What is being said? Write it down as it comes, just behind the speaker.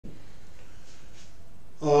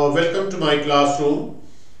Welcome to my classroom.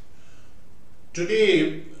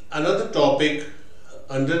 Today, another topic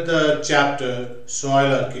under the chapter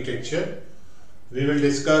Soil Architecture. We will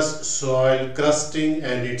discuss soil crusting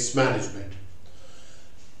and its management.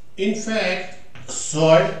 In fact,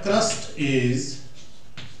 soil crust is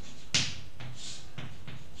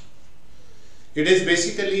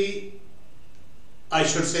basically, I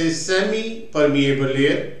should say, semi-permeable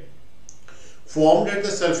layer formed at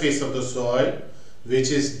the surface of the soil,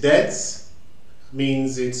 which is dense,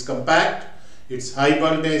 means it's compact, it's high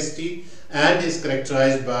bulk density, and is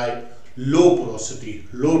characterized by low porosity,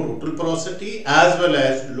 low total porosity as well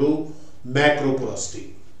as low macro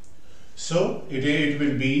porosity. So it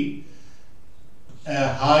will be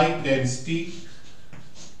a high density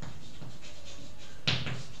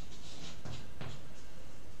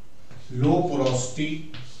low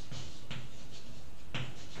porosity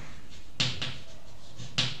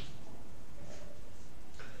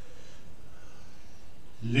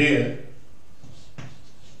layer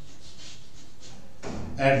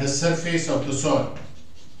at the surface of the soil.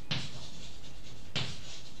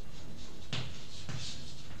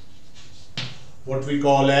 What we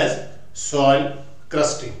call as soil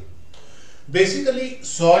crusting. Basically,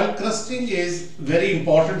 soil crusting is very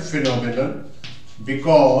important phenomenon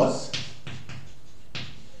because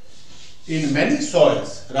in many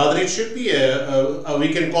soils, rather it should be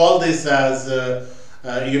we can call this as a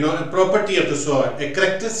property of the soil, a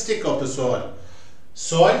characteristic of the soil.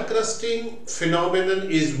 Soil crusting phenomenon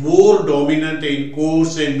is more dominant in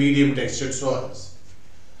coarse and medium textured soils,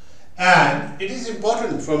 and it is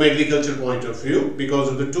important from agriculture point of view because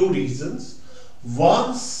of the two reasons.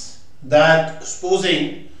 Once that,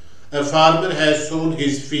 supposing a farmer has sown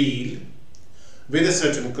his field with a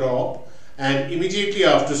certain crop and immediately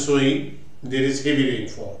after sowing there is heavy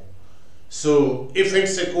rainfall. So if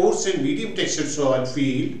it's a coarse and medium textured soil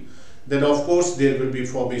field, then of course there will be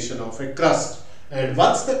formation of a crust, and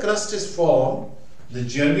once the crust is formed, the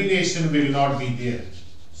germination will not be there.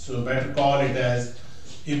 So better call it as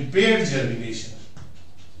impaired germination.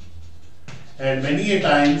 And many a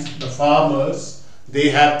times the farmers, they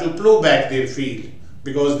have to plow back their field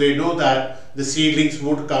because they know that the seedlings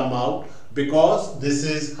would come out, because this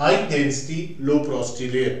is high density low porosity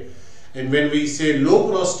layer. And when we say low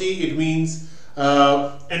porosity, it means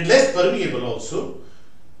and less permeable also.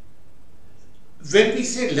 When we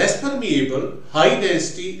say less permeable, high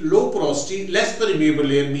density, low porosity, less permeable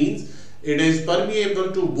layer means it is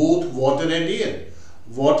permeable to both water and air.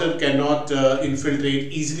 Water cannot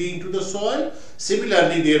infiltrate easily into the soil.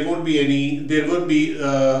 Similarly, there will be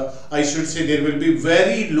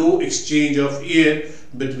very low exchange of air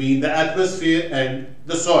between the atmosphere and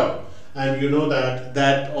the soil. And you know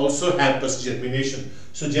that also hampers germination.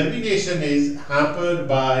 So germination is hampered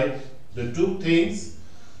by the two things,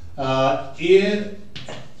 air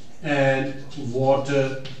and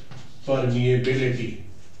water permeability.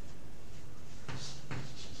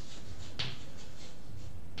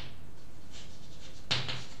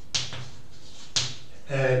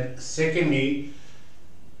 And secondly,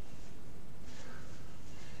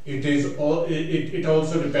 it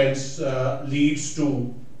also depends, leads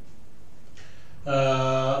to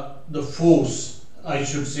the force, I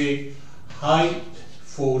should say, high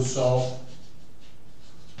force of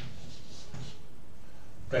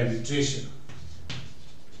penetration.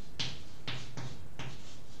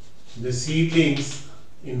 The seedlings,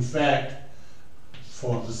 in fact,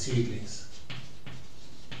 for the seedlings.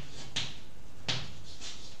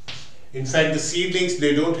 In fact, the seedlings,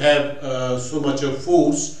 they don't have so much of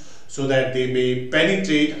force so that they may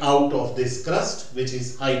penetrate out of this crust, which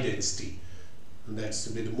is high density. And that's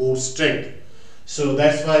with more strength. So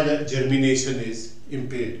that's why the germination is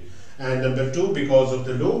impaired. And number two, because of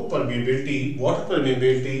the low permeability, water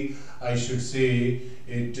permeability, I should say,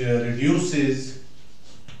 it reduces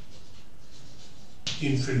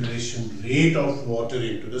infiltration rate of water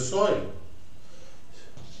into the soil.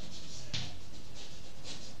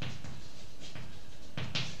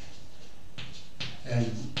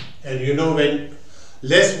 And you know, when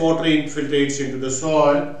less water infiltrates into the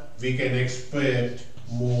soil, we can expect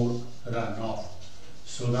more runoff.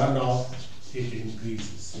 So runoff, it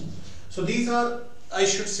increases. So these are, I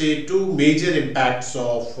should say, two major impacts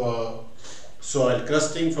of soil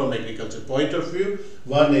crusting from agriculture point of view.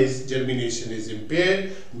 One is germination is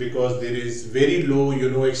impaired because there is very low,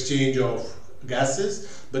 exchange of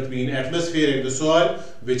gases between atmosphere and the soil,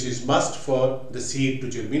 which is must for the seed to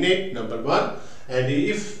germinate, number one. And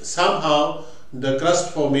if somehow the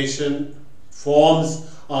crust formation forms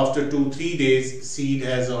after 2-3 days, seed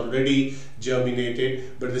has already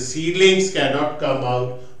germinated, but the seedlings cannot come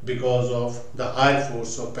out because of the higher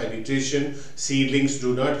force of penetration. Seedlings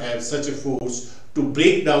do not have such a force to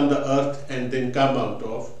break down the earth and then come out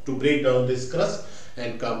of, to break down this crust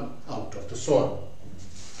and come out of the soil.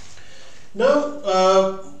 Now,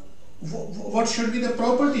 what should be the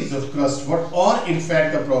properties of crust? What are in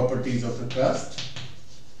fact the properties of the crust?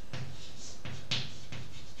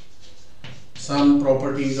 Some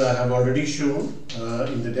properties I have already shown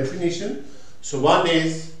in the definition. So one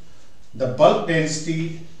is the bulk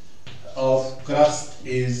density of crust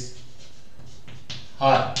is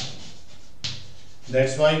high.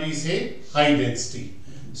 That's why we say high density.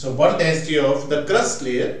 So bulk density of the crust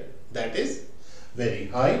layer, that is very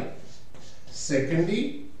high.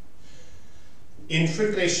 Secondly,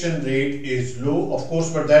 infiltration rate is low, of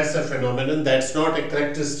course, but that's a phenomenon, that's not a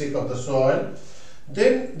characteristic of the soil.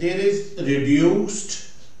 Then there is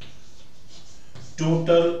reduced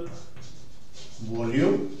total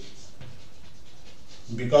volume,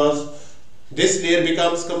 because this layer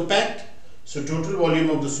becomes compact, so total volume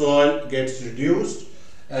of the soil gets reduced,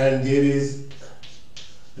 and there is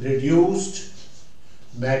reduced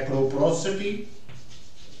macro porosity.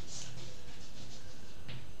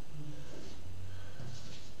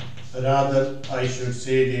 Rather, I should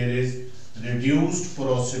say there is reduced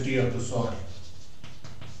porosity of the soil,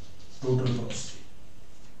 total porosity.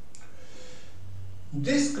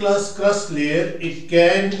 This crust layer, it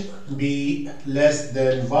can be less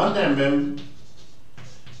than 1 mm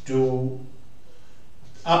to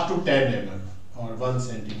up to 10 mm or 1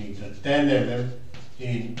 centimeter, 10 mm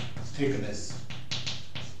in thickness.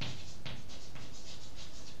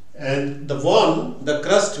 And the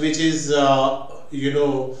crust which is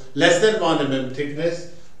less than 1 mm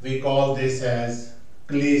thickness, we call this as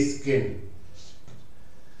clay skin.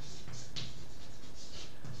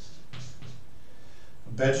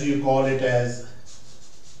 Better you call it as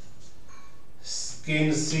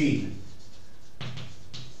skin seal.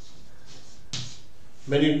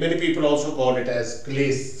 Many people also call it as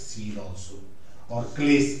clay seal also, or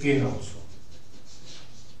clay skin also.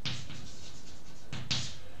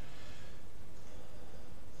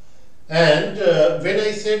 And when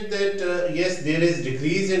I said that yes, there is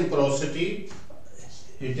decrease in porosity,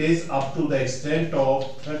 it is up to the extent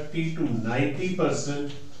of 30 to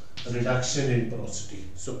 90% reduction in porosity.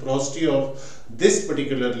 So porosity of this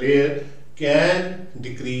particular layer can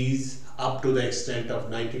decrease up to the extent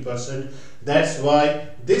of 90%. That's why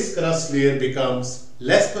this crust layer becomes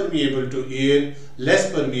less permeable to air,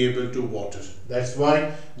 less permeable to water. That's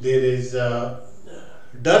why there is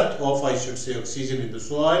dearth of, I should say, oxygen in the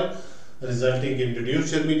soil, resulting in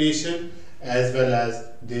reduced germination, as well as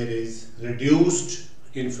there is reduced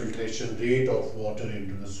infiltration rate of water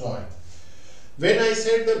into the soil. When I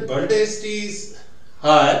said that bulk density is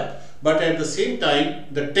higher, but at the same time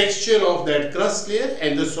the texture of that crust layer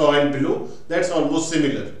and the soil below, that's almost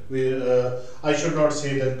similar. I should not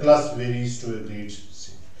say that crust varies to a great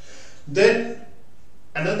extent. Then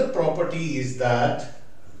another property is that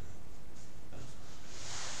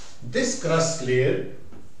this crust layer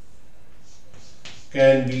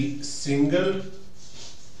can be single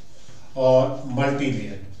or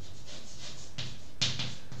multi-layer.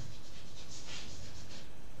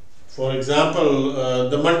 For example,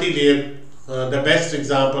 the multi-layer, the best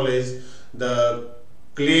example is the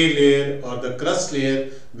clay layer or the crust layer,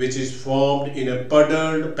 which is formed in a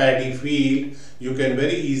puddled paddy field. You can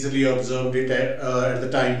very easily observe it at the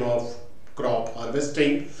time of crop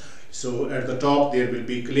harvesting. So at the top there will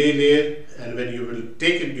be clay layer, and when you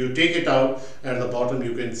take it out, at the bottom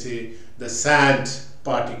you can see the sand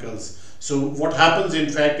particles. So what happens, in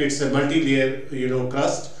fact, it's a multi-layer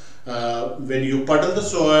crust. When you puddle the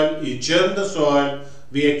soil, you churn the soil,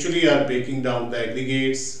 we actually are breaking down the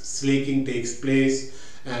aggregates, slaking takes place,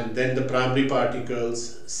 and then the primary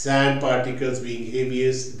particles, sand particles being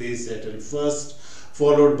heaviest, they settle first,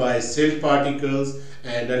 followed by silt particles,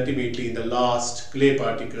 and ultimately in the last clay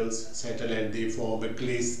particles settle and they form a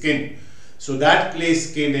clay skin. So that clay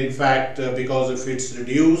skin, in fact, because of its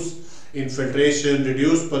reduced infiltration,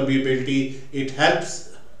 reduced permeability, it helps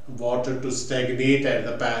water to stagnate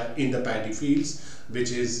at in the paddy fields,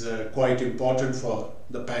 which is quite important for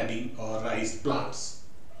the paddy or rice plants.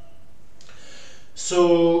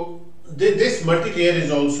 So this multi-layer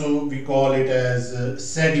is also, we call it as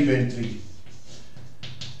sedimentary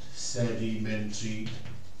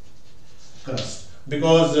crust,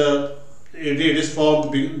 because it is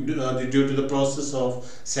formed due to the process of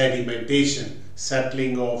sedimentation,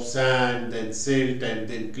 settling of sand, then silt, and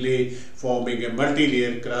then clay, forming a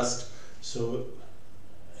multi-layer crust. So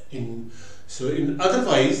in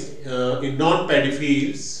otherwise, in non-paddy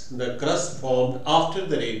fields, the crust formed after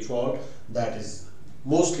the rainfall, that is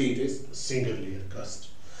Mostly it is single layer crust.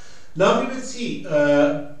 Now we will see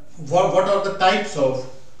what are the types of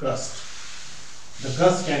crust. The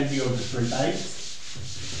crust can be of different types.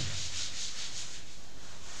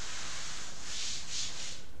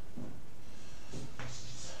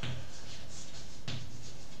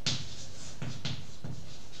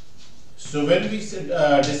 So when we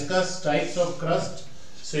discuss types of crust,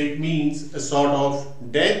 so it means a sort of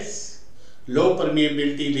dense, low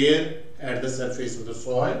permeability layer at the surface of the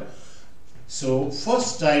soil. So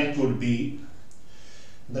first type could be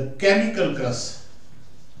the chemical crust.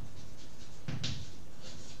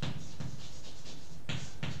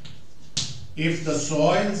 If the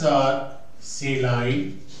soils are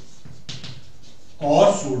saline or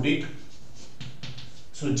sodic,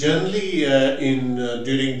 so generally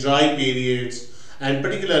during dry periods and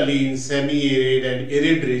particularly in semi-arid and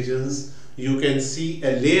arid regions, you can see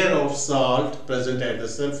a layer of salt present at the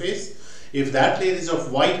surface. If that layer is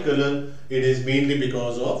of white color, it is mainly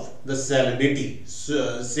because of the salinity,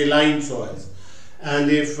 saline soils.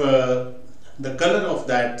 And if the color of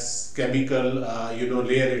that chemical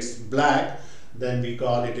layer is black, then we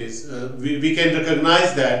call it is we can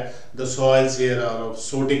recognize that the soils here are of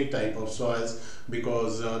sodic type of soils,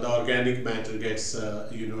 because the organic matter gets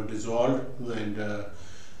dissolved, and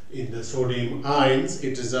in the sodium ions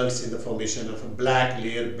it results in the formation of a black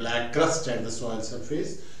layer, black crust at the soil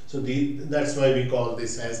surface. So that's why we call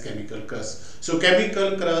this as chemical crust. So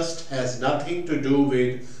chemical crust has nothing to do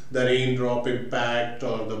with the raindrop impact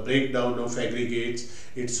or the breakdown of aggregates.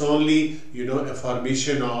 It's only a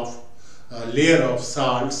formation of a layer of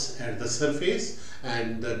salts at the surface,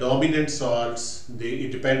 and the dominant salts,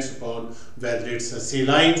 it depends upon whether it's a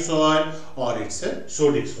saline soil or it's a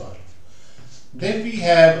sodic soil. Then we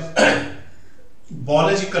have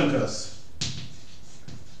biological crust.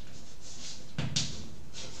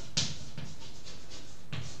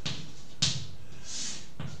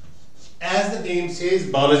 As the name says,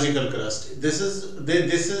 biological crust. This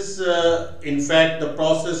is in fact the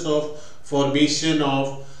process of formation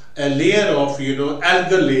of a layer of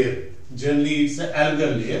algal layer. Generally it's an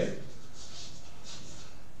algal layer,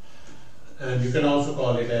 and you can also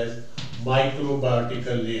call it as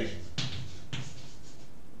microbiotical layer.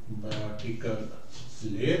 Biotical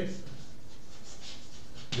layer,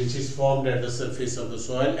 which is formed at the surface of the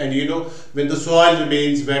soil. And when the soil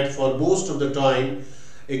remains wet for most of the time,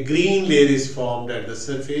 a green layer is formed at the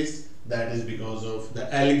surface. That is because of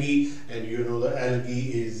the algae, and the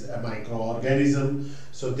algae is a microorganism.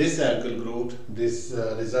 So this algal growth, this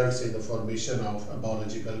results in the formation of a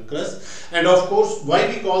biological crust. And of course, why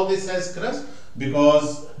we call this as crust?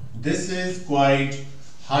 Because this is quite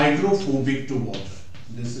hydrophobic to water.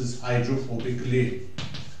 This is hydrophobic layer.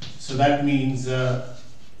 So that means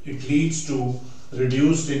it leads to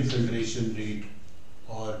reduced infiltration rate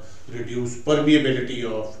or reduced permeability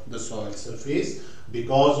of the soil surface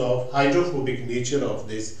because of hydrophobic nature of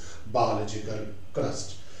this biological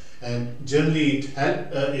crust. And generally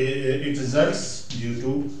it results due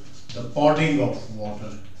to the ponding of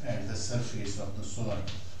water at the surface of the soil.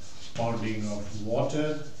 Ponding of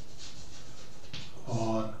water,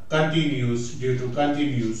 or due to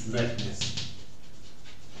continuous wetness.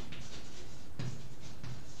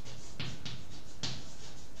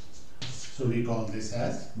 So we call this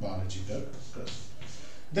as biological crust.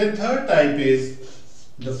 Then third type is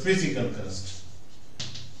the physical crust.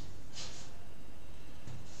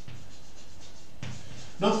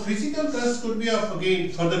 Now physical crust could be of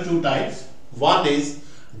again further two types. One is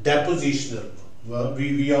depositional.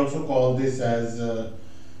 We also call this as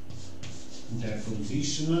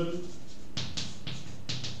depositional,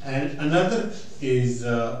 and another is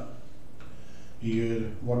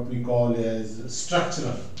what we call as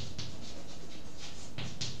structural.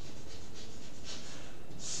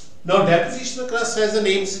 Now depositional crust, as the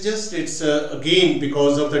name suggests, it's again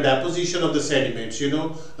because of the deposition of the sediments,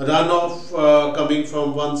 runoff coming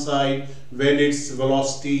from one side. When its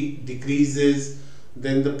velocity decreases,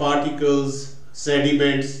 then the particles,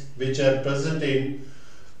 sediments which are present in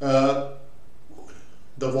the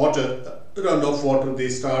water, runoff water, they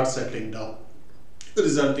start settling down,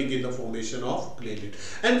 resulting in the formation of claylet.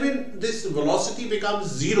 And when this velocity becomes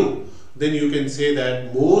zero, then you can say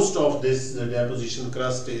that most of this deposition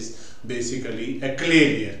crust is basically a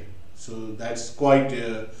clay layer. So that's quite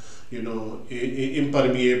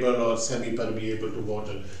impermeable or semi-permeable to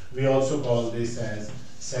water. We also call this as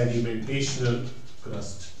sedimentational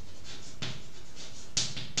crust.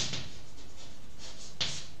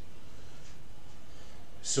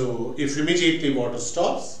 So if immediately water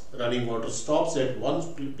stops, running water stops at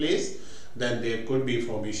one place, then there could be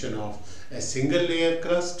formation of a single layer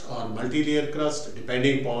crust or multi-layer crust,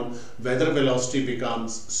 depending upon whether velocity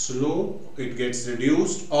becomes slow, it gets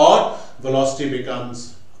reduced, or velocity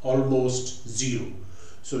becomes almost zero.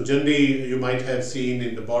 So generally you might have seen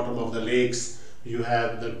in the bottom of the lakes, you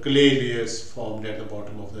have the clay layers formed at the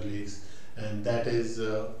bottom of the lakes, and that is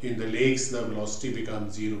in the lakes the velocity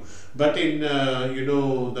becomes zero. But in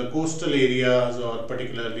the coastal areas, or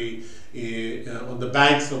particularly on the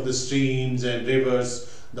banks of the streams and rivers,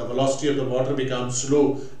 the velocity of the water becomes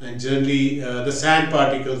slow, and generally the sand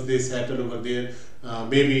particles, they settle over there,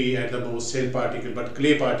 maybe at the most silt particle, but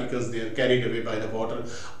clay particles, they are carried away by the water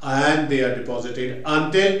and they are deposited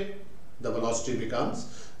until the velocity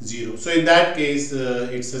becomes zero. So in that case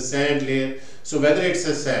it's a sand layer. So whether it's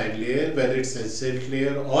a sand layer, whether it's a silt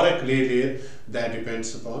layer or a clay layer, that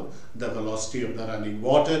depends upon the velocity of the running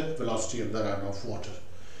water, velocity of the runoff water.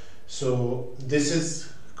 So this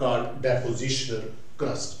is called depositional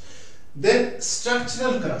crust. Then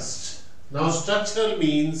structural crust. Now structural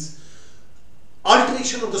means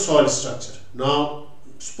alteration of the soil structure. Now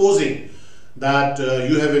supposing that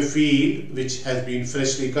you have a field which has been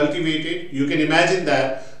freshly cultivated, you can imagine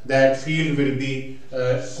that that field will be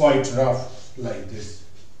quite rough like this.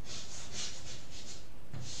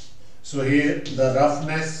 So here the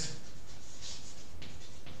roughness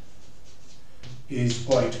is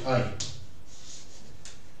quite high.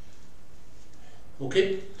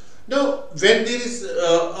 Okay. Now when there is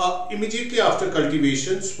immediately after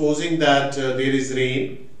cultivation, supposing that there is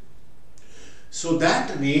rain, so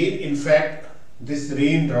that rain, in fact this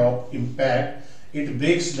raindrop impact, it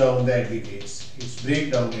breaks down the aggregates. It's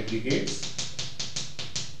break down aggregates.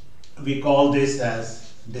 We call this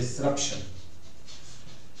as disruption.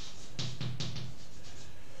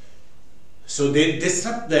 So they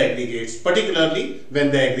disrupt the aggregates, particularly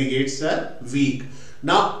when the aggregates are weak.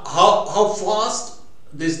 Now how fast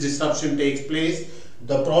this disruption takes place?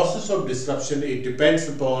 The process of disruption, it depends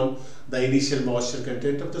upon the initial moisture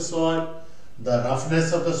content of the soil, the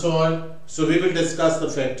roughness of the soil. So we will discuss the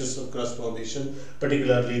factors of crust formation,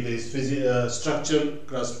 particularly this structural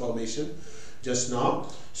crust formation just now.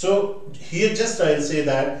 So here just I will say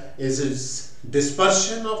that is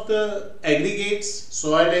dispersion of the aggregates,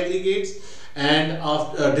 soil aggregates, and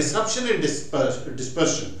of disruption and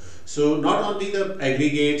dispersion. So not only the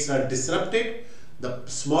aggregates are disrupted, the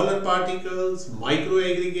smaller particles, micro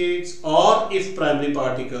aggregates, or if primary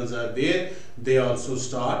particles are there, they also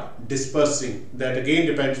start dispersing. That again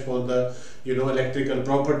depends upon the electrical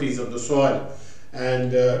properties of the soil.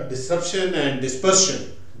 And disruption and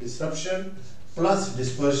dispersion, disruption plus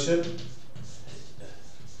dispersion,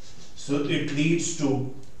 so it leads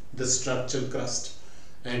to the structural crust,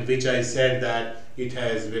 and which I said that it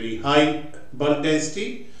has very high bulk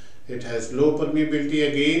density, it has low permeability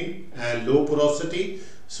again and low porosity.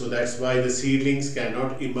 So that's why the seedlings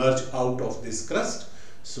cannot emerge out of this crust.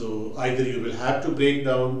 So either you will have to break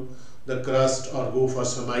down the crust or go for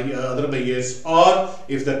some other measures, or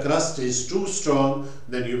if the crust is too strong,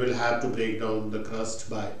 then you will have to break down the crust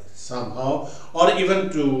by somehow, or even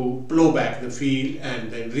to plow back the field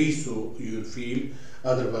and then re-sow your field.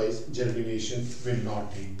 Otherwise germination will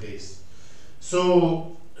not take place.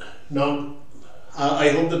 So now I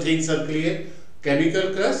hope the things are clear.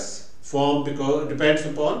 Chemical crusts form because depends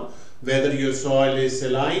upon whether your soil is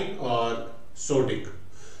saline or sodic.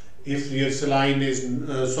 If your soil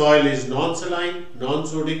is non-saline,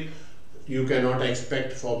 non-sodic, you cannot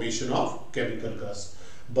expect formation of chemical crust.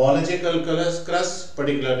 Biological crust,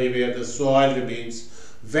 particularly where the soil remains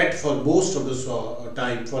wet for most of the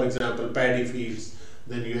time, for example paddy fields,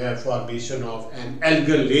 then you have formation of an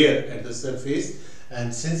algal layer at the surface,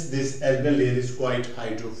 and since this algal layer is quite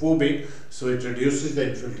hydrophobic, so it reduces the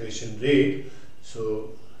infiltration rate.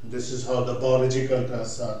 So this is how the biological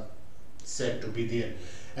crusts are said to be there.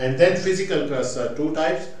 And then physical crusts are two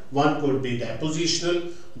types. One could be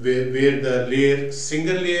depositional, where the layer,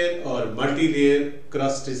 single layer or multi-layer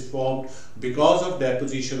crust is formed because of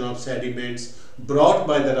deposition of sediments brought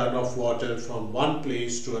by the runoff water from one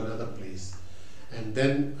place to another place. And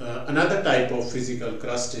then another type of physical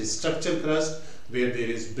crust is structural crust, where there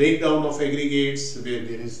is breakdown of aggregates, where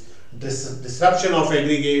there is disruption of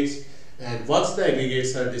aggregates, and once the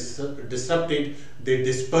aggregates are disrupted, they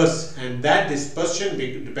disperse, and that dispersion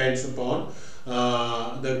depends upon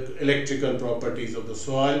the electrical properties of the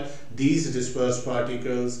soil. These dispersed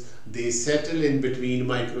particles, they settle in between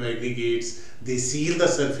micro aggregates, they seal the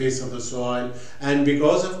surface of the soil, and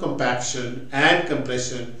because of compaction and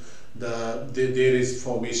compression, there is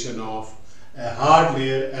formation of a hard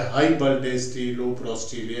layer, a high bulk density, low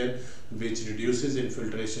porosity layer, which reduces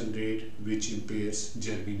infiltration rate, which impairs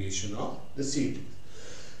germination of the seed.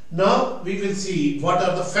 Now we will see what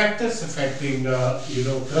are the factors affecting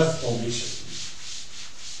crust formation.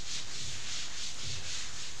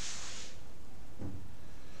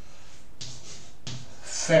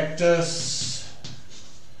 Factors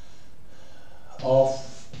of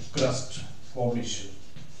crust formation,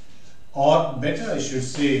 or better I should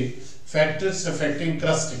say factors affecting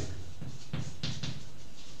crusting,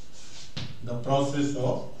 the process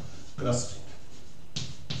of crusting.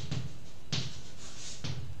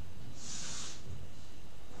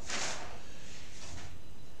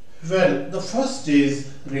 Well, the first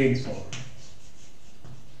is rainfall.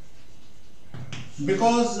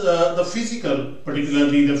 Because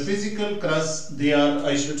particularly the physical crusts, they are,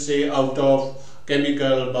 I should say, out of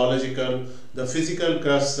chemical, biological, the physical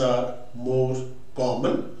crusts are more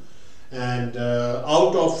common, and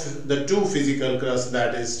out of the two physical crusts,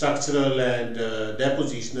 that is structural and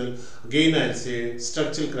depositional, again I'll say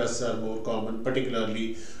structural crusts are more common,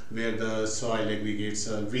 particularly where the soil aggregates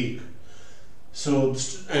are weak. So,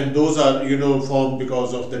 and those are formed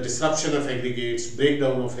because of the disruption of aggregates,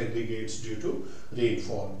 breakdown of aggregates due to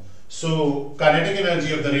rainfall. So kinetic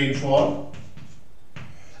energy of the rainfall,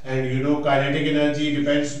 and kinetic energy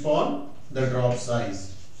depends upon the drop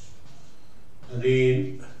size,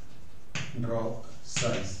 rain drop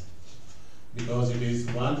size, because it is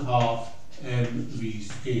 1/2 mv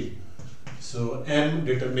scale. So m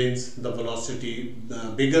determines the velocity.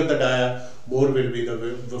 Bigger the dia, more will be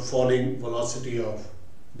the falling velocity of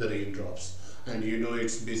the raindrops. And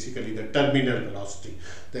it's basically the terminal velocity.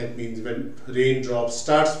 That means when raindrops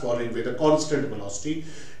starts falling with a constant velocity,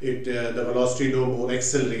 the velocity no more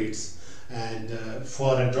accelerates. And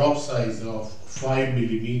for a drop size of 5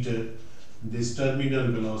 millimeter, this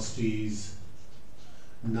terminal velocity is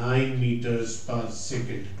 9 meters per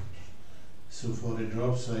second. So for a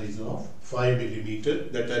drop size of 5 millimeter,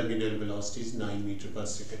 the terminal velocity is 9 meters per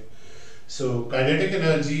second. So kinetic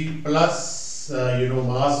energy plus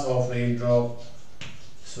mass of raindrop.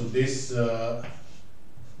 So this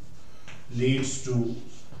leads to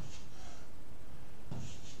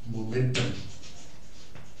momentum.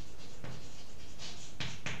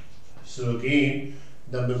 So again,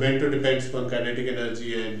 the momentum depends upon kinetic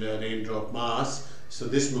energy and raindrop mass. So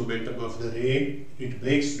this momentum of the rain, it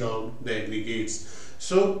breaks down the aggregates.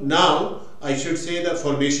 So now I should say the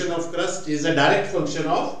formation of crust is a direct function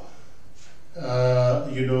of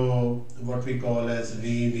what we call as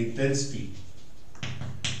rain intensity.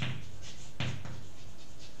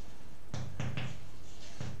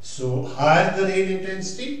 So higher the rain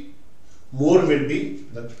intensity, more will be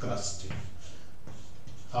the crusting.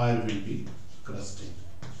 Higher will be crusting.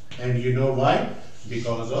 And you know why?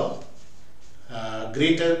 Because of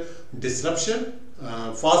greater disruption,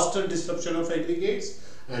 faster disruption of aggregates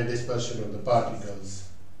and dispersion of the particles.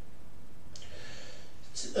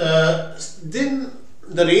 Then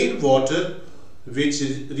the rainwater which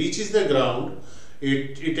reaches the ground,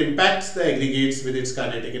 it impacts the aggregates with its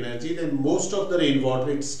kinetic energy. Then most of the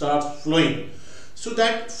rainwater, it starts flowing. So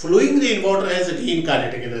that flowing rainwater has again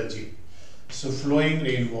kinetic energy. So flowing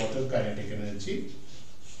rainwater, kinetic energy.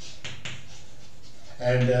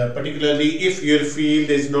 And particularly if your field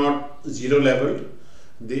is not zero leveled,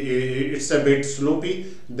 it's a bit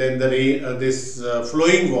slopey, then the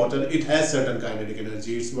flowing water, it has certain kinetic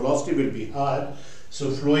energy. Its velocity will be higher.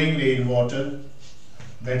 So flowing rainwater,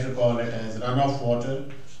 better call it as runoff water.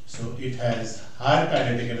 So it has higher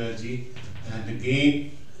kinetic energy, and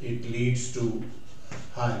again it leads to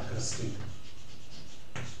higher crusting.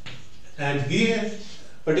 And here,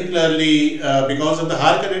 particularly because of the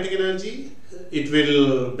higher kinetic energy, it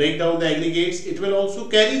will break down the aggregates. It will also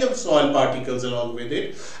carry the soil particles along with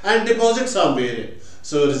it and deposit somewhere,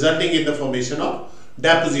 so resulting in the formation of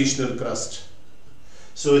depositional crust.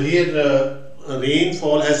 So here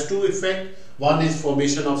rainfall has two effects. One is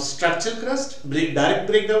formation of structural crust, direct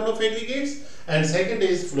breakdown of aggregates, and second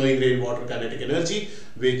is flowing rainwater kinetic energy,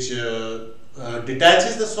 which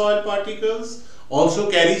detaches the soil particles, also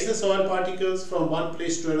carries the soil particles from one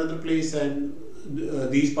place to another place, and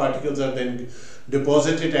these particles are then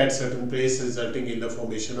deposited at certain places, resulting in the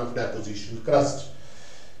formation of depositional crust.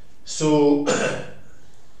 So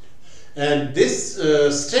and this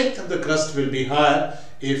strength of the crust will be higher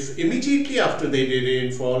if immediately after the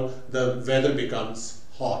rainfall the weather becomes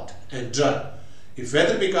hot and dry. If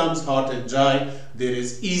weather becomes hot and dry, there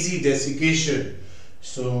is easy desiccation.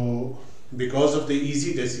 So because of the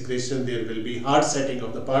easy desiccation, there will be hard setting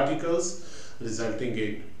of the particles, resulting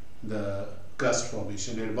in the crust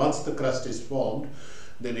formation. And once the crust is formed,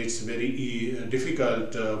 then it's very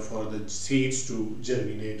difficult for the seeds to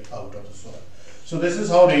germinate out of the soil. So this is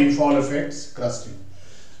how rainfall affects crusting.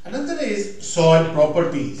 Another is soil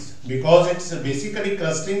properties, because it's basically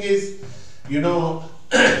crusting is, you know,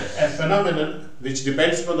 a phenomenon which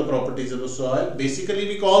depends on the properties of the soil. Basically,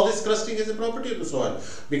 we call this crusting as a property of the soil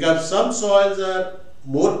because some soils are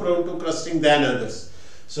more prone to crusting than others.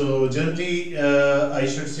 So generally, I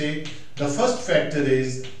should say the first factor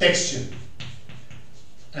is texture,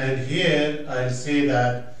 and here I'll say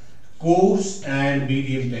that coarse and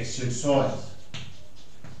medium textured soils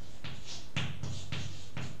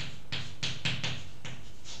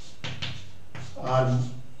are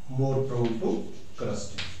more prone to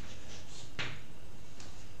crusting.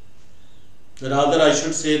 Rather, I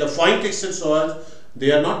should say the fine textured soils,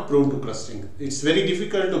 they are not prone to crusting. It's very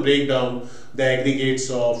difficult to break down the aggregates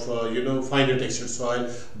of finer textured soil,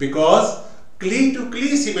 because clay to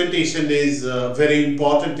clay cementation is very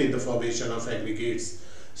important in the formation of aggregates.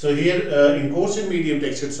 So here in coarse and medium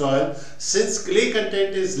textured soil, since clay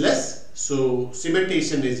content is less, so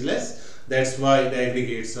cementation is less, that's why the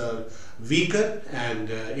aggregates are weaker, and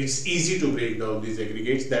it's easy to break down these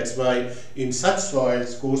aggregates. That's why in such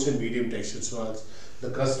soils, coarse and medium textured soils,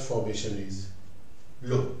 the crust formation is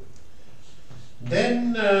low.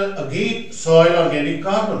 Then again, soil organic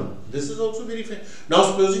carbon. This is also very fair. Now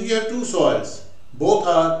supposing you have two soils, both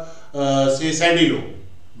are say sandy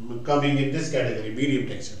loam, coming in this category, medium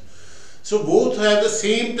texture. So both have the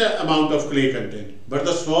same amount of clay content, but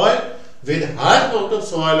the soil with higher amount of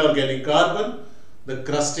soil organic carbon, the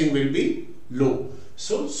crusting will be low.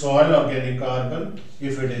 So soil organic carbon,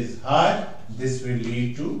 if it is high, this will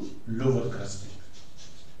lead to lower crusting.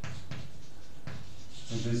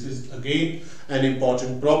 So this is again an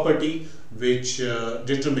important property which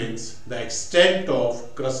determines the extent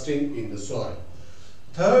of crusting in the soil.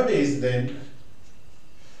 Third is then,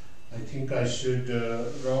 I think I should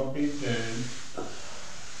drop it and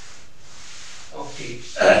okay.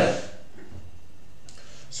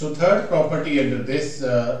 So third property under this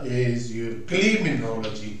is your clay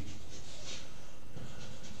mineralogy.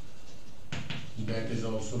 That is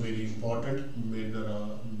also very important,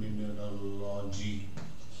 mineralogy.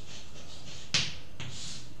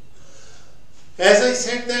 As I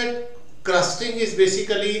said that crusting is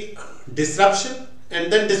basically disruption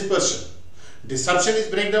and then dispersion. Disruption is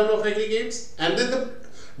breakdown of aggregates, and then the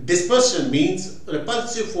dispersion means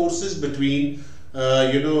repulsive forces between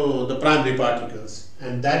the primary particles,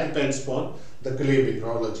 and that depends upon the clay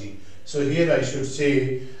mineralogy. So here I should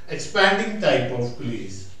say expanding type of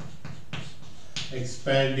clays.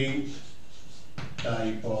 Expanding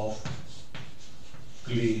type of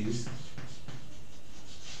clays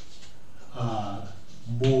are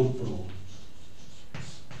more prone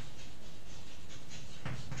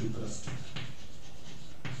to crusting,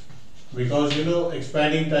 because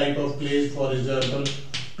expanding type of clays, for example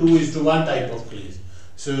 2:1 type of clays,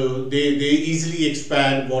 so they easily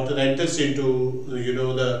expand, water enters into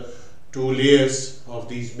the two layers of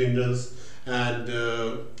these minerals, and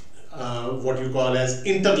what you call as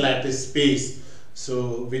interlattice space,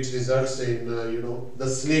 so which results in the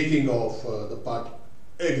slaking of the part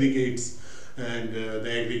aggregates, and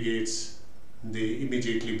the aggregates, they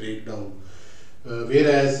immediately break down.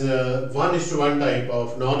 Whereas 1:1 type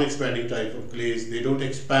of non-expanding type of clays, they don't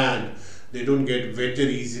expand, they don't get wetter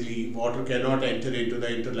easily, water cannot enter into the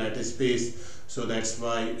interlattice space, so that's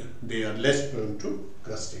why they are less prone to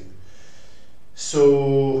crusting.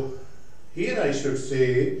 So here I should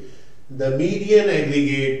say the median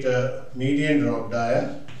aggregate, median rock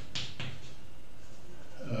dia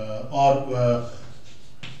or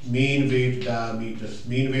mean weight diameter.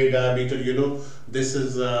 Mean weight diameter, this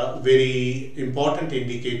is a very important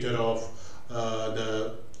indicator of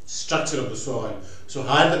the structure of the soil. So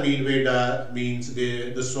higher the mean weight means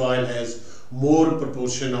the soil has more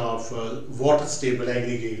proportion of water stable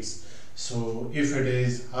aggregates. So if it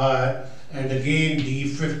is high, and again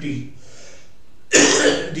D50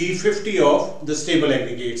 D50 of the stable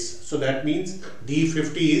aggregates, so that means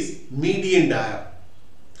D50 is median dia.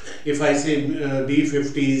 If I say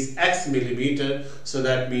D50 is X millimeter, so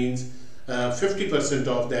that means 50%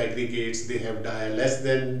 of the aggregates, they have dia less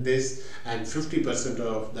than this, and 50%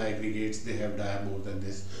 of the aggregates, they have dia more than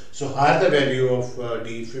this. So higher the value of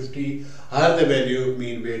D50, higher the value of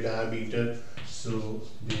mean weight diameter, so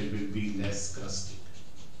there will be less crusting.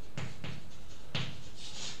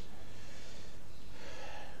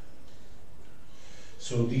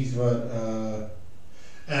 So these were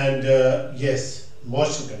yes,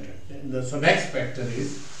 moisture content. So next factor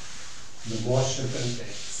is the moisture content,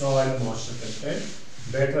 soil moisture content.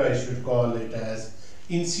 Better I should call it as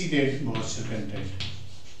incident moisture content.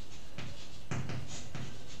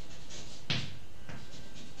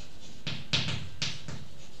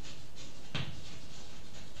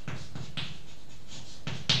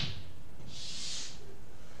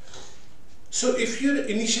 you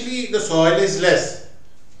initially the soil is less,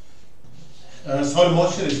 soil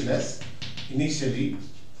moisture is less, initially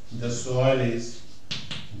the soil is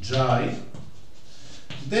dry,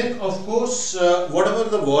 then of course whatever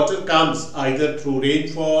the water comes either through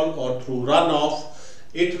rainfall or through runoff,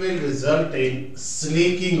 it will result in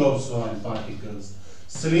slaking of soil particles.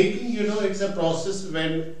 Slaking, you know, it's a process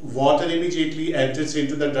when water immediately enters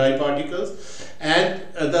into the dry particles and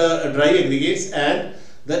the dry aggregates, and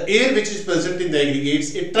the air which is present in the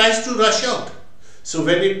aggregates, it tries to rush out. So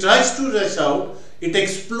when it tries to rush out, it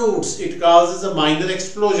explodes, it causes a minor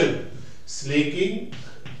explosion. Slaking,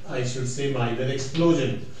 I should say minor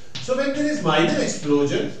explosion. So when there is minor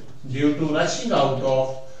explosion due to rushing out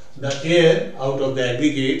of the air, out of the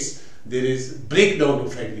aggregates, there is breakdown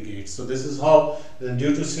of aggregates. So this is how,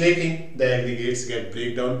 due to slaking, the aggregates get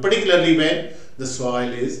breakdown, particularly when the soil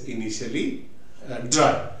is initially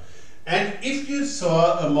dry. And if you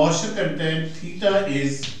saw a moisture content theta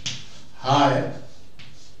is higher,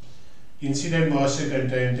 incident moisture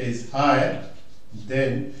content is higher,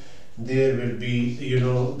 then there will be, you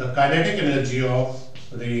know, the kinetic energy of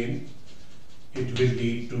rain, it will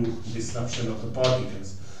lead to disruption of the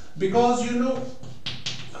particles. Because, you know,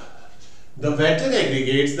 the wetter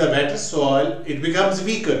aggregates, the wetter soil, it becomes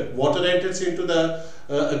weaker. Water enters into the,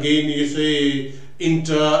 again you say,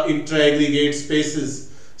 intra-aggregate spaces.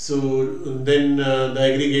 So then the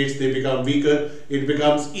aggregates, they become weaker. It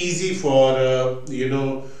becomes easy for, you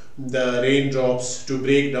know, the raindrops to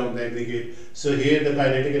break down the aggregate. So here the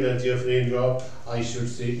kinetic energy of raindrop, I should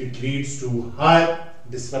say, it leads to higher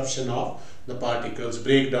disruption of the particles,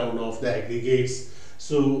 breakdown of the aggregates.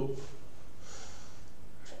 So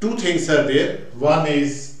two things are there. One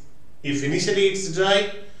is, if initially it's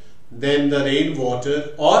dry, then the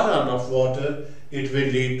rainwater or runoff water, it will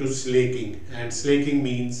lead to slaking, and slaking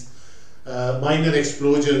means minor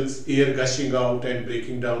explosions, air gushing out and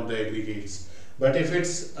breaking down the aggregates. But if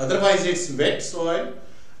it's otherwise it's wet soil,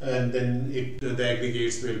 and then the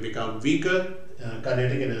aggregates will become weaker.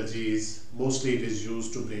 Kinetic energy is mostly it is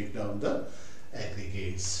used to break down the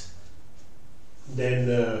aggregates.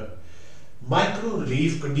 Then micro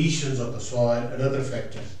relief conditions of the soil, another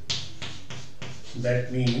factor.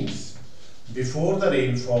 That means before the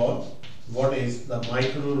rainfall, what is the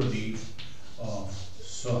micro relief of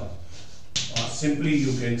soil, or simply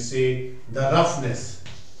you can say the roughness.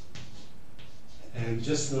 And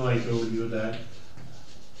just now I told you that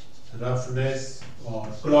roughness or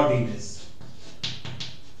cloddiness.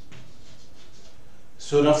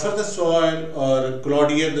 So rougher the soil or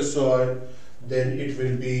cloddier the soil, then it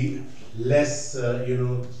will be less, you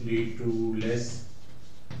know, lead to less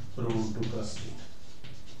prone to crusting.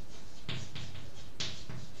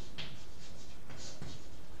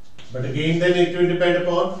 But again, then it will depend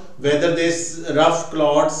upon whether this rough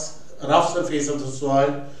clods, rough surface of the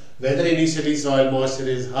soil, whether initially soil moisture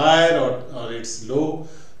is higher or it's low.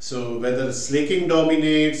 So whether slaking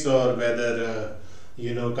dominates or whether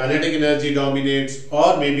you know, kinetic energy dominates,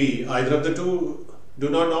 or maybe either of the two do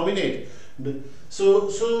not dominate. So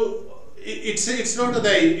it's not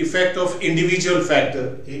the effect of individual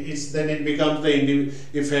factor. It's then it becomes the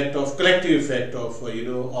effect of collective effect of you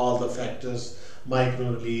know, all the factors: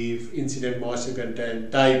 micro relief, incident moisture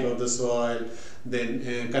content, type of the soil, then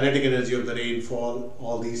kinetic energy of the rainfall.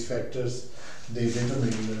 All these factors, they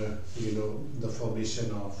determine you know, the formation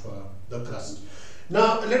of the crust.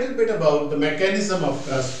 Now a little bit about the mechanism of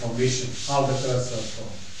crust formation, how the crusts are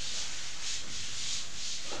formed.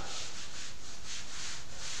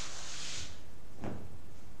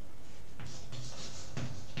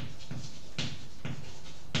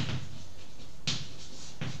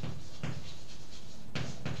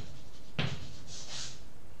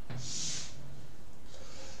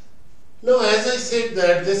 Now, as I said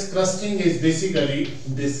that this crusting is basically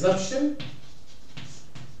disruption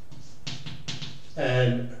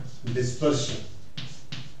and dispersion.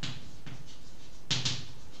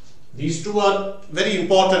 These two are very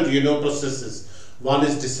important, you know, processes. One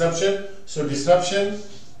is disruption. So disruption,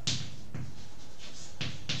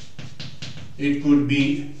 it could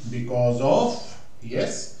be because of,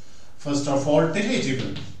 yes, first of all,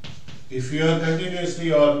 tillage. If you are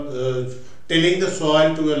continuously or tilling the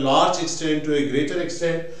soil to a large extent, to a greater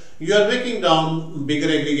extent, you are breaking down bigger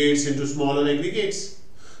aggregates into smaller aggregates.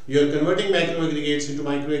 You are converting macro aggregates into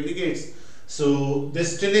micro aggregates. So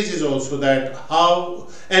this tillage is also that how,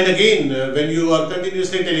 and again when you are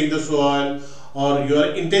continuously tilling the soil or you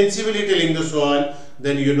are intensively tilling the soil,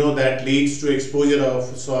 then you know that leads to exposure of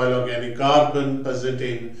soil organic carbon present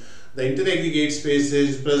in the interaggregate space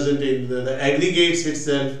is present in the aggregates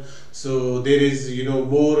itself. So there is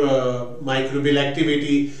more microbial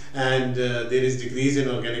activity, and there is decrease in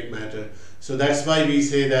organic matter. So that's why we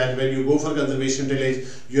say that when you go for conservation tillage,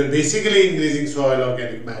 you are basically increasing soil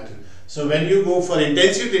organic matter. So when you go for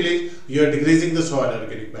intensive tillage, you are decreasing the soil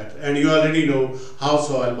organic matter, and you already know how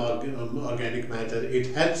soil organic matter, it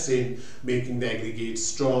helps in making the aggregates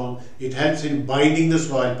strong, it helps in binding the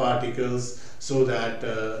soil particles, so that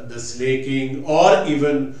the slaking or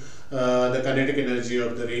even the kinetic energy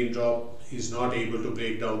of the raindrop is not able to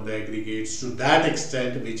break down the aggregates to that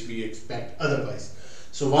extent which we expect otherwise.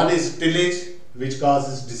 So one is tillage, which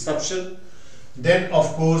causes disruption. Then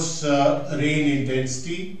of course rain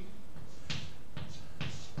intensity,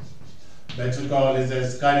 better call is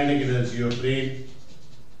as kinetic energy of rain.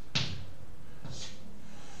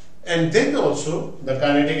 And then also the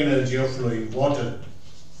kinetic energy of flowing water.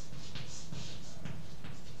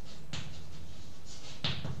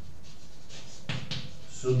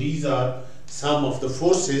 So these are some of the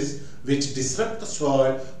forces which disrupt the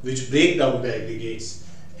soil, which break down the aggregates.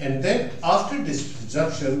 And then after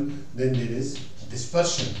disruption, then there is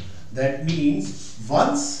dispersion. That means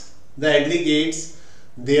once the aggregates,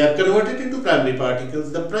 they are converted into primary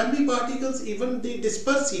particles, the primary particles even they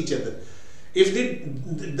disperse each other. If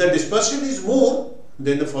the dispersion is more,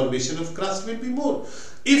 then the formation of crust will be more.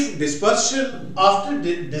 If dispersion after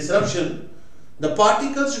disruption, the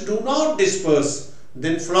particles do not disperse,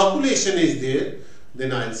 then flocculation is there,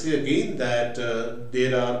 then I'll say again that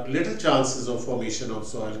there are little chances of formation of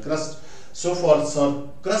soil crust. So for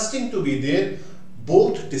soil crusting to be there,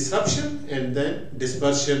 both disruption and then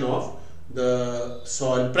dispersion of the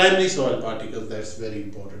soil, primary soil particles, that's very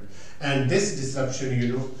important. And this disruption,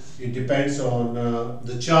 it depends on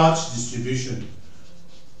the charge distribution.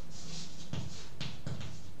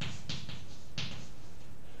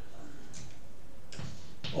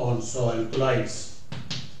 On soil colloids.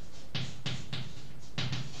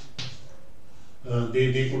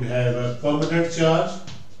 They could have a permanent charge.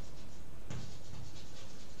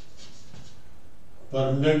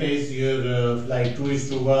 Permanent is your like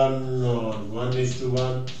 2:1 or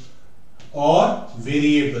 1:1, or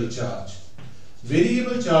variable charge.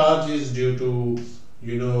 Variable charge is due to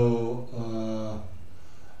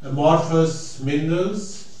amorphous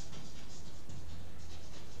minerals,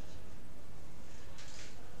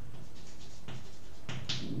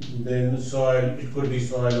 then soil, it could be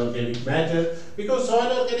soil organic matter, because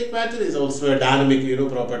soil organic matter is also a dynamic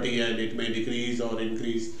property, and it may decrease or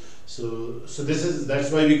increase. So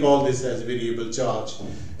that's why we call this as variable charge.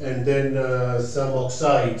 And then some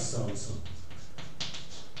oxides also.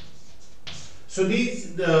 So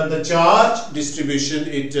these the charge distribution,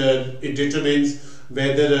 it determines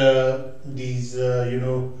whether these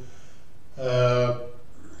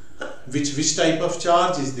which type of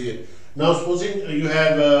charge is there. Now supposing you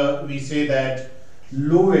have we say that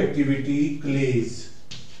low activity clays,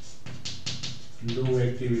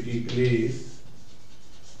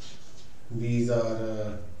 these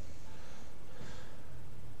are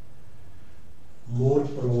more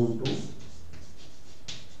prone to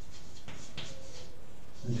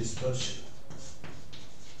dispersion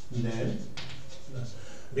than,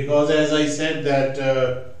 because as I said that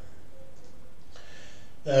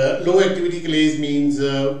low activity clays means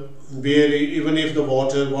where even if the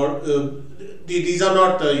water these are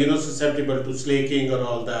not susceptible to slaking or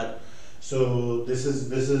all that. So this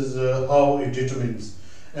is how it determines.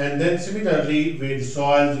 And then similarly with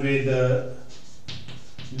soils with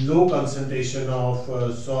low concentration of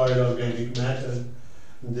soil organic matter,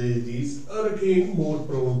 these are again more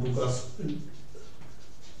prone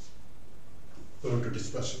to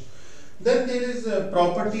dispersion. Then there is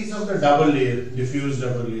properties of the double layer, diffuse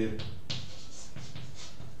double layer.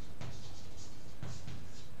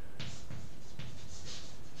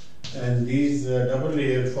 And these double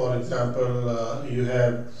layer, for example, you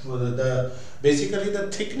have for basically the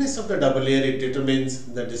thickness of the double layer, it determines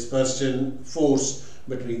the dispersion force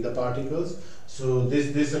between the particles. So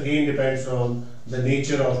this again depends on the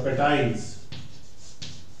nature of cations.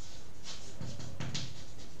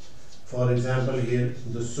 For example, here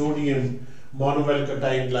the sodium monoval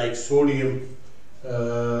cation like sodium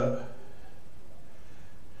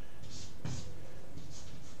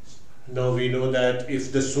now we know that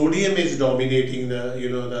if the sodium is dominating the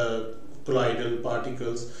the colloidal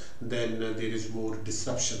particles, then there is more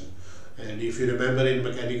disruption. And if you remember in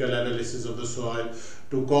mechanical analysis of the soil,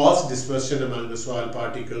 to cause dispersion among the soil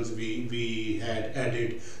particles, we had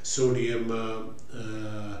added sodium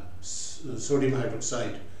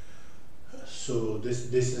hydroxide. So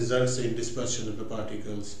this results in dispersion of the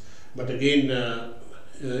particles. But again,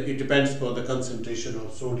 it depends upon the concentration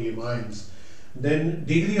of sodium ions. Then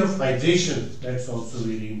degree of hydration, that's also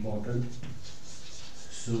very important.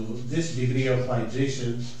 So this degree of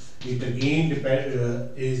hydration, it again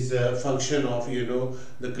is a function of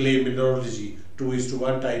the clay mineralogy.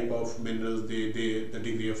 2:1 type of minerals, the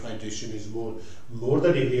degree of hydration is more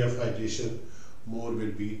the degree of hydration, more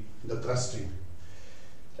will be the crusting.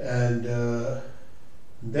 And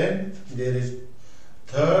then there is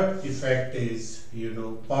third effect is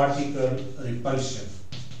particle repulsion.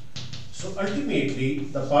 So ultimately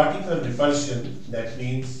the particle repulsion, that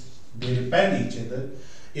means they repel each other.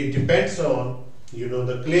 It depends on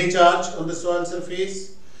the clay charge on the soil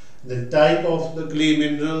surface, the type of the clay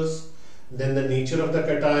minerals, then the nature of the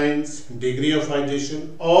cations, degree of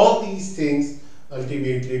hydration. All these things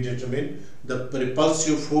ultimately determine the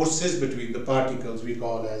repulsive forces between the particles, we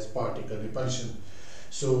call as particle repulsion.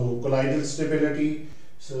 So colloidal stability.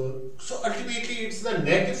 So ultimately it's the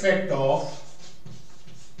net effect of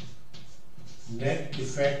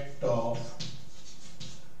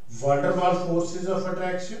van der Waals forces of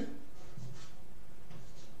attraction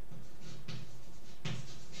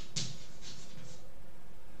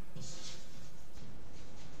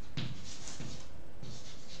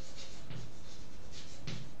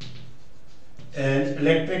and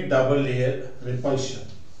electric double layer repulsion.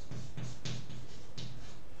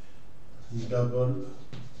 The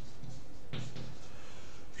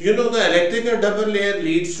electrical double layer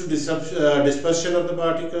leads to dispersion of the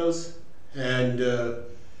particles, and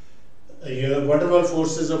van der Waals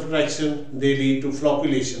forces of attraction, they lead to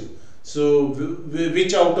flocculation. So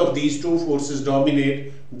which out of these two forces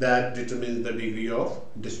dominate, that determines the degree of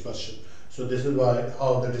dispersion. So this is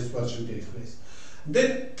how the dispersion takes place.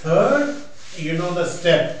 Then third, the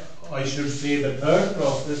step, I should say the third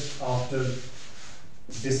process after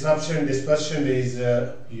disruption dispersion is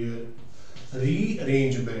your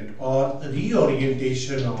rearrangement or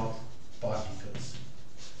reorientation of particles.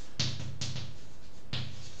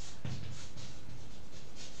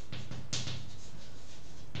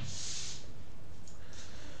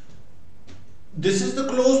 This is the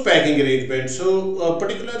closed packing arrangement. So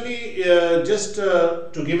particularly just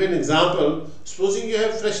to give an example, supposing you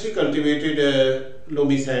have freshly cultivated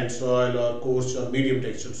loamy sand soil or coarse or medium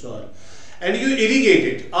textured soil, and you irrigate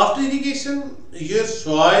it. After irrigation, your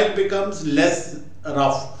soil becomes less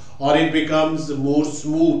rough or it becomes more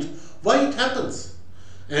smooth. Why it happens?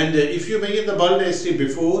 And if you measure the bulk density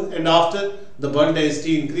before and after, the bulk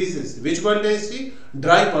density increases. Which bulk density?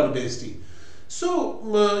 Dry bulk density. So,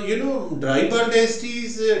 dry bulk density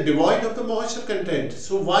is devoid of the moisture content.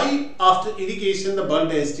 So, why after irrigation the bulk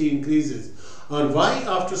density increases? Or why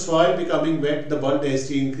after soil becoming wet the bulk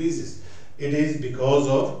density increases? It is because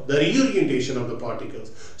of the reorientation of the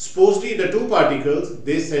particles. Supposedly the two particles,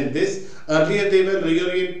 this and this, earlier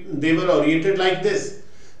they were oriented like this.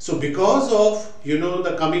 So because of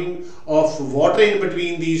the coming of water in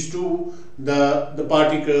between these two, the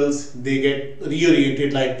particles, they get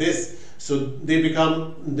reoriented like this. So they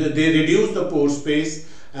reduce the pore space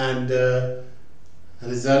and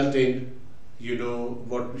result in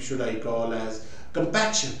what should I call as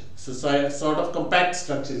compaction. So sort of compact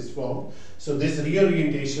structure is formed. So this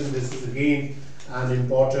reorientation, this is again an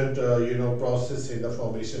important process in the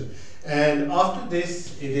formation. And after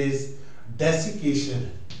this, it is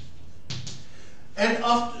desiccation. And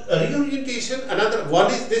after reorientation, another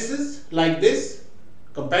one is this is like this,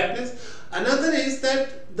 compactness. Another is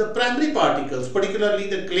that the primary particles, particularly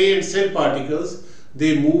the clay and silt particles,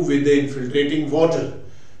 they move with the infiltrating water.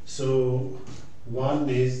 So one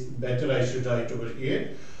is better, I should write over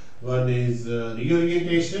here. One is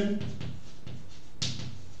reorientation.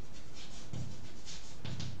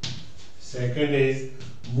 Second is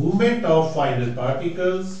movement of final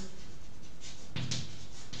particles.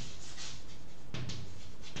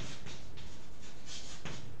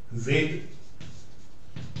 With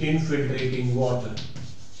infiltrating water.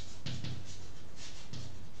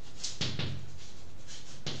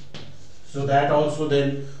 So that also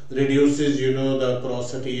then reduces the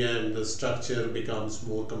porosity and the structure becomes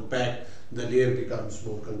more compact, the layer becomes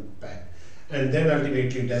more compact. And then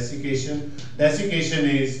ultimately desiccation. Desiccation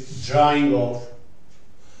is drying off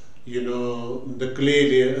the clay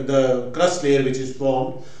layer, the crust layer which is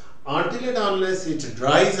formed. Until and unless it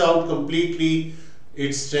dries out completely,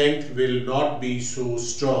 its strength will not be so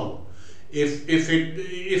strong. If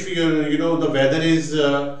the weather is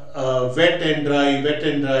wet and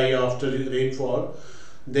dry after rainfall,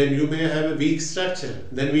 then you may have a weak structure.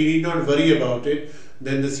 Then we need not worry about it.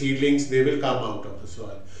 Then the seedlings, they will come out of the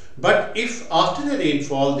soil. But if after the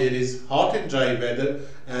rainfall there is hot and dry weather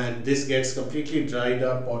and this gets completely dried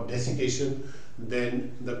up or desiccation,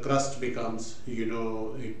 then the crust becomes,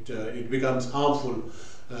 it becomes harmful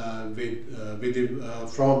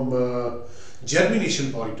from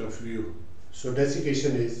germination point of view. So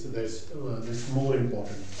desiccation is this more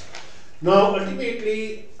important. Now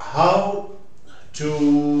ultimately, how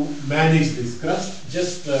to manage this crust?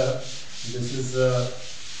 Just this is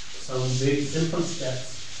some very simple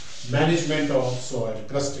steps. Management of soil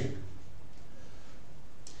crusting.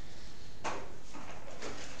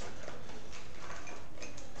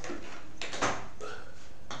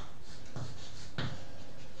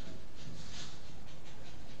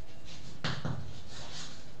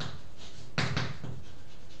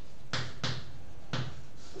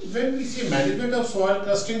 When we say management of soil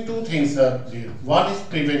crusting, two things are there. One is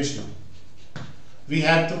prevention. We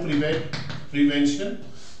have to prevent prevention.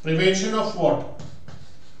 Prevention of what?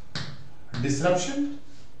 Disruption.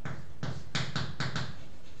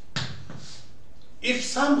 If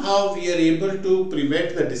somehow we are able to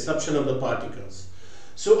prevent the disruption of the particles,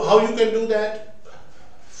 so how you can do that?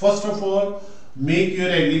 First of all, make your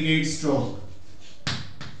aggregate strong.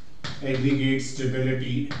 Aggregate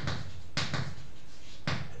stability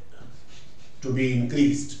to be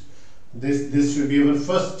increased. This should be our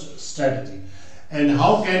first strategy. And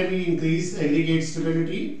how can we increase aggregate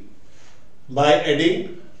stability? By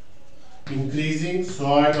increasing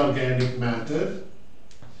soil organic matter.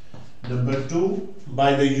 Number two,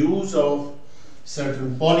 by the use of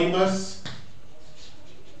certain polymers.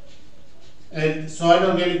 And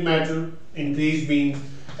soil organic matter increase means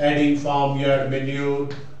adding farmyard manure,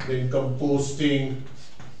 then composting,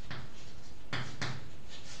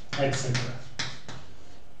 etc.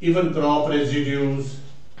 Even crop residues.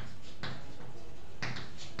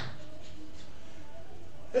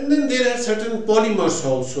 And then there are certain polymers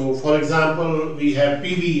also. For example, we have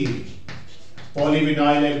PVA,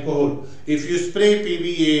 polyvinyl alcohol. If you spray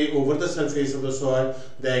PVA over the surface of the soil,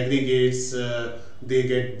 the aggregates they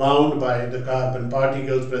get bound by the carbon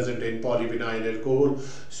particles present in polyvinyl alcohol.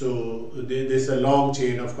 So there's a long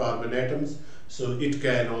chain of carbon atoms. So it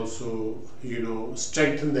can also,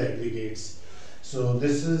 strengthen the aggregates. So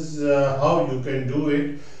this is how you can do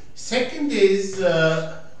it. Second is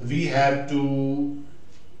we have to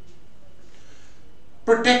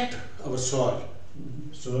protect our soil.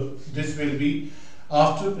 So this will be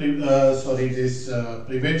after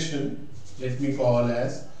prevention. Let me call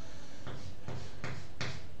as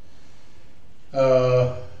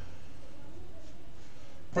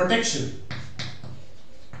protection.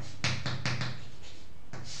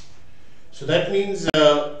 So that means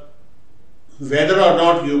whether or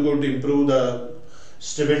not you could improve the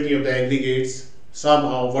stability of the aggregates,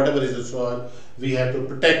 somehow whatever is the soil, we have to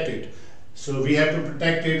protect it. So we have to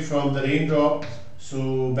protect it from the raindrop.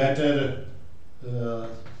 So better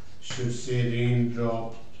should say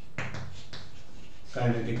raindrop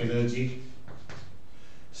kinetic energy.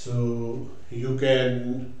 So you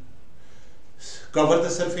can cover the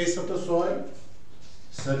surface of the soil,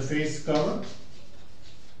 surface cover.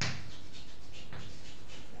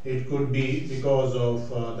 It could be because of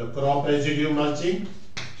the crop residue mulching.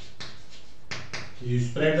 You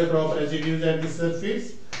spread the crop residues at the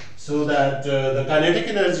surface so that the kinetic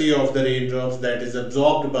energy of the raindrops that is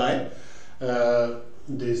absorbed by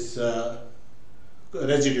this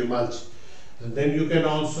residue mulch. And then you can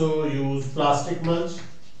also use plastic mulch.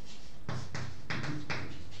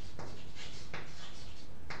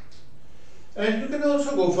 And you can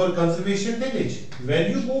also go for conservation tillage.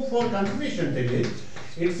 When you go for conservation tillage,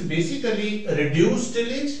 it's basically reduced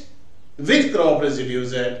tillage with crop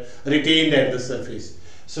residues retained at the surface.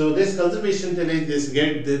 So this conservation tillage, this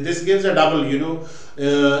gives a double,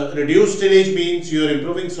 reduced tillage means you are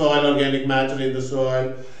improving soil organic matter in the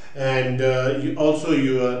soil, and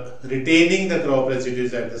you are retaining the crop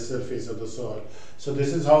residues at the surface of the soil. So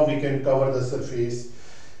this is how we can cover the surface.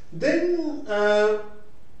 Then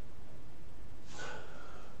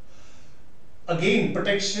again,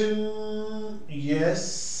 protection,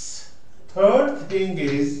 yes. Third thing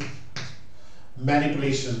is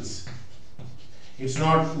manipulations. It's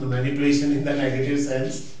not the manipulation in the negative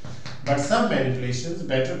sense, but some manipulations,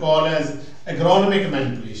 better call as agronomic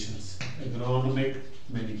manipulations. Agronomic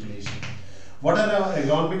manipulation. What are the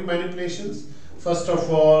agronomic manipulations? First of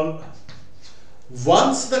all,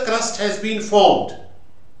 once the crust has been formed,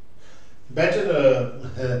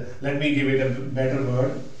 better, let me give it a better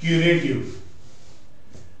word, curative.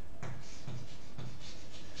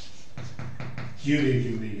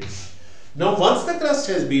 Yes. Now once the crust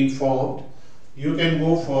has been formed, you can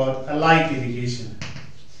go for a light irrigation.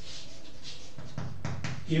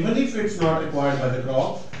 Even if it's not required by the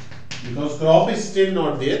crop, because crop is still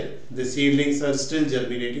not there, the seedlings are still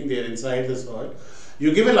germinating, they are inside the soil.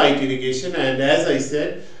 You give a light irrigation, and as I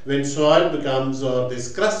said, when soil becomes, or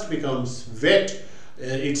this crust becomes wet,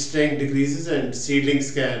 its strength decreases and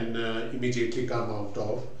seedlings can immediately come out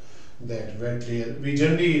of that wet layer. We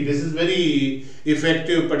generally, this is very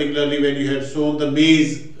effective, particularly when you have sown the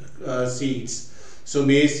maize seeds. So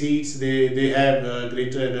maize seeds, they have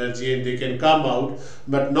greater energy and they can come out,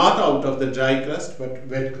 but not out of the dry crust, but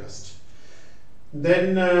wet crust.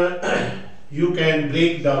 Then you can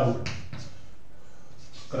break down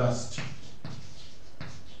crust,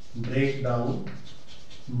 break down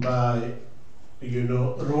by, you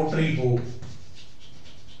know, rotary hoe,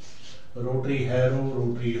 rotary harrow,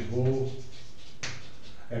 rotary hoe,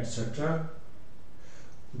 etc.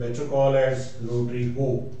 Better call as rotary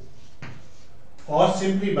hoe, or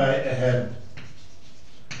simply by a harrow.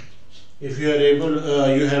 If you are able,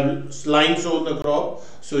 you have lines on the crop,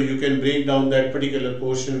 so you can break down that particular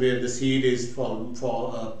portion where the seed is found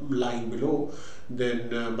for lying below.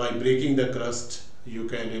 Then by breaking the crust, you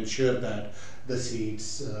can ensure that the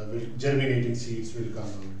seeds, germinating seeds will come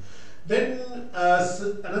out. Then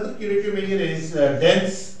another curative measure is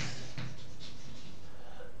dense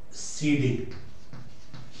seeding.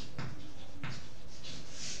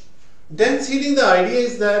 Dense seeding, the idea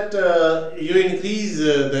is that you increase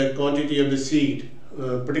the quantity of the seed,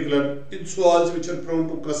 particular in soils which are prone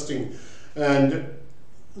to crusting, and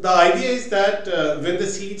the idea is that when the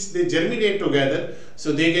seeds, they germinate together,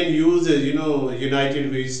 so they can use, you know, united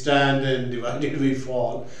we stand and divided we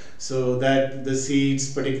fall, so that the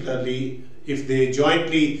seeds, particularly if they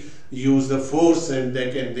jointly use the force, and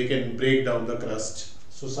they can break down the crust.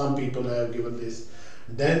 So some people have given this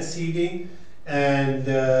dense seeding. And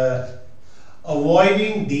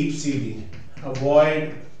avoiding deep seeding,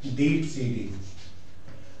 avoid deep seeding,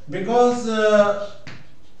 because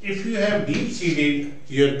if you have deep seeded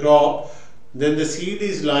your crop, then the seed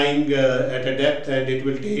is lying at a depth, and it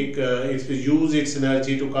will take, it will use its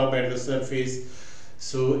energy to come at the surface,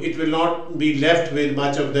 so it will not be left with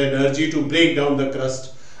much of the energy to break down the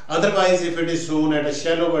crust. Otherwise, if it is sown at a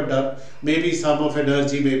shallower depth, maybe some of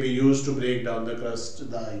energy may be used to break down the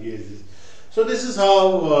crust. The idea is this. So this is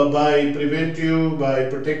how by preventive, by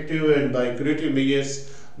protective and by curative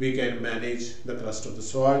measures we can manage the crust of the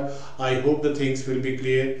soil. I hope the things will be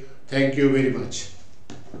clear. Thank you very much.